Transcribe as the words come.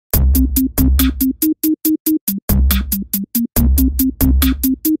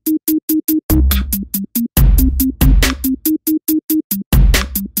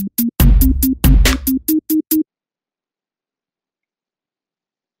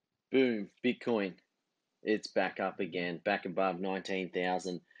Boom, Bitcoin. It's back up again, back above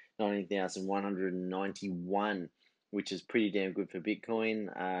 19,191, which is pretty damn good for Bitcoin.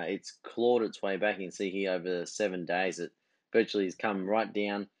 It's clawed its way back. You can see here over 7 days, it virtually has come right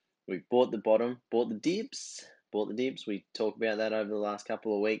down. We've bought the bottom, bought the dips, bought the dips. We talked about that over the last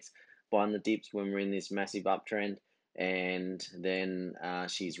couple of weeks, buying the dips when we're in this massive uptrend. And then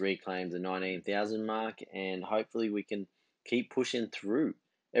she's reclaimed the 19,000 mark, and hopefully we can keep pushing through.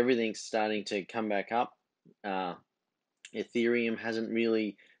 Everything's starting to come back up. Uh, Ethereum hasn't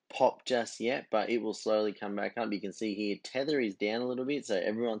really popped just yet, but it will slowly come back up. You can see here Tether is down a little bit, so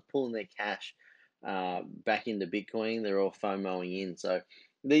everyone's pulling their cash back into Bitcoin. They're all FOMOing in. So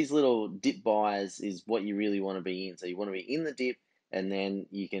these little dip buys is what you really want to be in. So you want to be in the dip, and then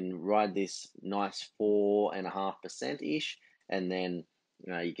you can ride this nice 4.5% ish, and then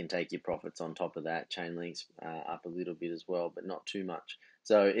you can take your profits on top of that. Chainlink's up a little bit as well, but not too much.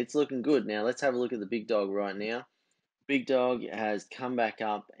 So it's looking good. Now let's have a look at the big dog right now. Big dog has come back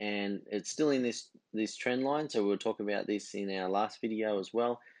up, and it's still in this trend line. So we'll talk about this in our last video as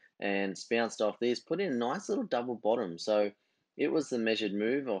well. And it's bounced off this, put in a nice little double bottom. So it was the measured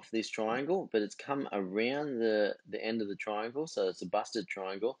move off this triangle, but it's come around the end of the triangle. So it's a busted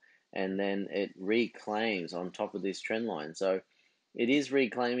triangle, and then it reclaims on top of this trend line. So it is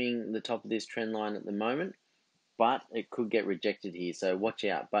reclaiming the top of this trend line at the moment, but it could get rejected here. So watch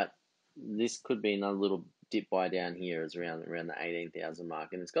out. But this could be another little dip buy down here is around the 18,000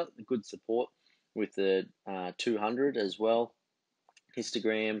 mark, and it's got good support with the 200 as well.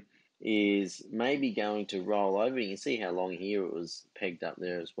 Histogram is maybe going to roll over. You can see how long here it was pegged up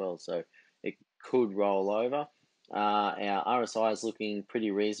there as well, so it could roll over. Our RSI is looking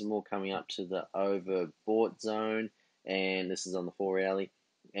pretty reasonable, coming up to the overbought zone, and this is on the 4-hourly,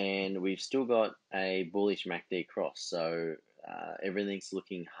 and we've still got a bullish MACD cross, so everything's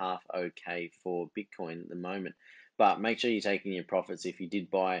looking half okay for Bitcoin at the moment. But make sure you're taking your profits. If you did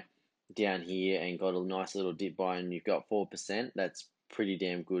buy down here and got a nice little dip buy and you've got 4%, that's pretty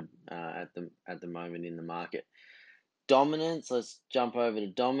damn good at the moment in the market. Dominance, let's jump over to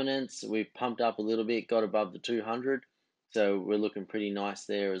dominance. We've pumped up a little bit, got above the 200, so we're looking pretty nice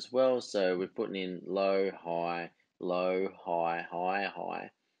there as well. So we're putting in low, high, low, high, high, high,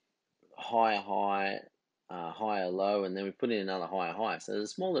 high, high, higher low, and then we put in another higher high. So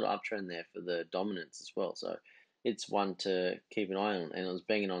there's a small little uptrend there for the dominance as well. So it's one to keep an eye on, and it was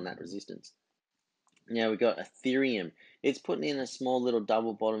banging on that resistance. Now we've got Ethereum. It's putting in a small little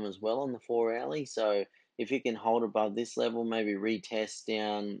double bottom as well on the 4-hourly. So if it can hold above this level, maybe retest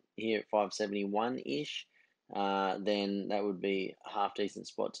down here at 571-ish, then that would be a half decent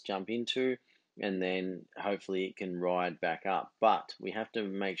spot to jump into. And then hopefully it can ride back up. But we have to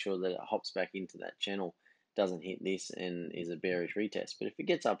make sure that it hops back into that channel, doesn't hit this and is a bearish retest. But if it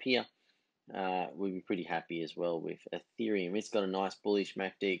gets up here, we'll be pretty happy as well with Ethereum. It's got a nice bullish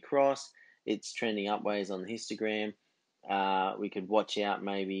MACD cross. It's trending upwards on the histogram. We could watch out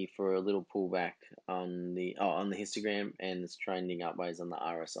maybe for a little pullback on the histogram, and it's trending upwards on the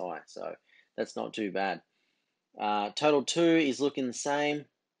RSI. So that's not too bad. Total 2 is looking the same.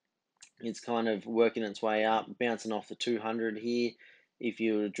 It's kind of working its way up, bouncing off the 200 here. If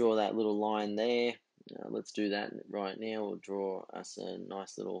you were to draw that little line there, let's do that right now. We'll draw us a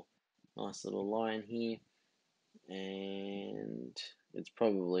nice little line here, and it's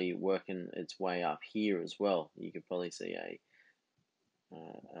probably working its way up here as well. You could probably see a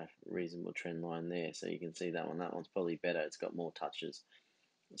reasonable trend line there, so you can see that one. That one's probably better. It's got more touches.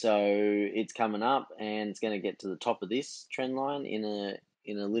 So it's coming up, and it's going to get to the top of this trend line in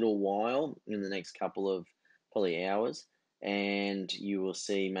a little while, in the next couple of probably hours, and you will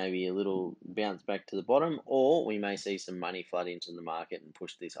see maybe a little bounce back to the bottom, or we may see some money flood into the market and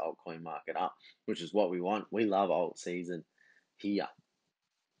push this altcoin market up, which is what we want. We love alt season here.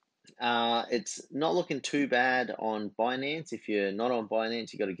 It's not looking too bad on Binance. If you're not on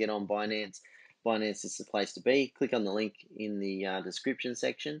Binance, you got to get on Binance. Binance is the place to be. Click on the link in the description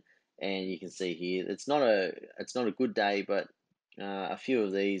section, and you can see here it's not a good day, but a few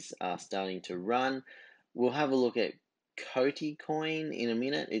of these are starting to run. We'll have a look at Coti coin in a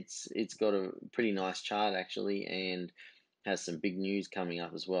minute. It's got a pretty nice chart actually, and has some big news coming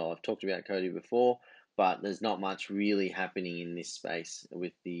up as well. I've talked about Coti before, but there's not much really happening in this space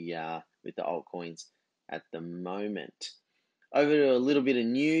with the altcoins at the moment. Over to a little bit of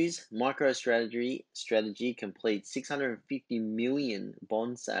news. MicroStrategy completes 650 million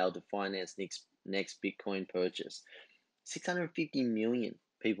bond sale to finance next Bitcoin purchase. 650 million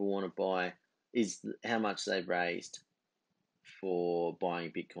people want to buy is how much they've raised for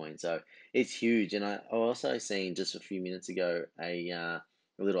buying Bitcoin. So it's huge. And I also seen just a few minutes ago a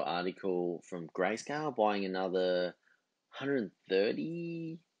a little article from Grayscale buying another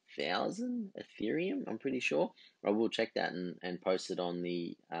 130,000 Ethereum, I'm pretty sure. I will check that and post it on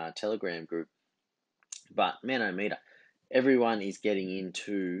the Telegram group. But manometer, everyone is getting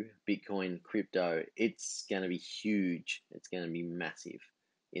into Bitcoin crypto. It's going to be huge. It's going to be massive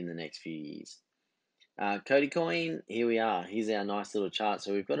in the next few years. Coti coin, here we are. Here's our nice little chart.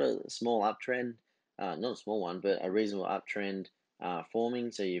 So we've got a small uptrend, not a small one, but a reasonable uptrend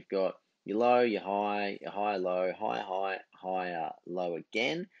forming. So you've got your low, your high, low, higher, low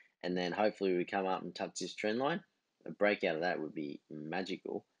again, and then hopefully we come up and touch this trend line. A breakout of that would be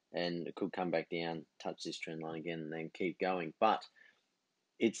magical, and it could come back down, touch this trend line again, and then keep going. But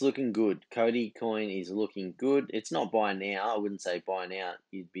it's looking good. Coti coin is looking good. It's not buy now. I wouldn't say buy now.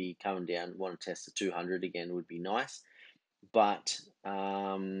 You'd be coming down, want to test the 200 again would be nice. But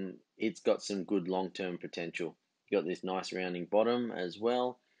it's got some good long-term potential. You got this nice rounding bottom as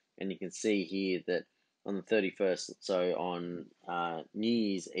well. And you can see here that on the 31st, so on New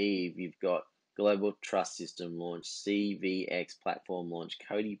Year's Eve, you've got Global Trust System launch, CVX platform launch,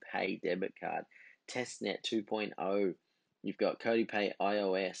 Coti Pay debit card, Testnet 2.0. You've got Coti Pay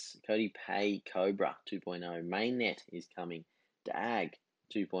iOS, Coti Pay Cobra 2.0, Mainnet is coming, DAG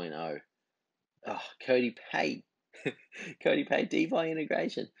 2.0. Oh, Coti Pay, Coti Pay DeFi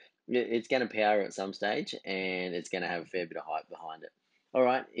integration. It's going to power at some stage, and it's going to have a fair bit of hype behind it. All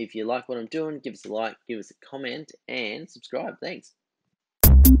right, if you like what I'm doing, give us a like, give us a comment, and subscribe. Thanks.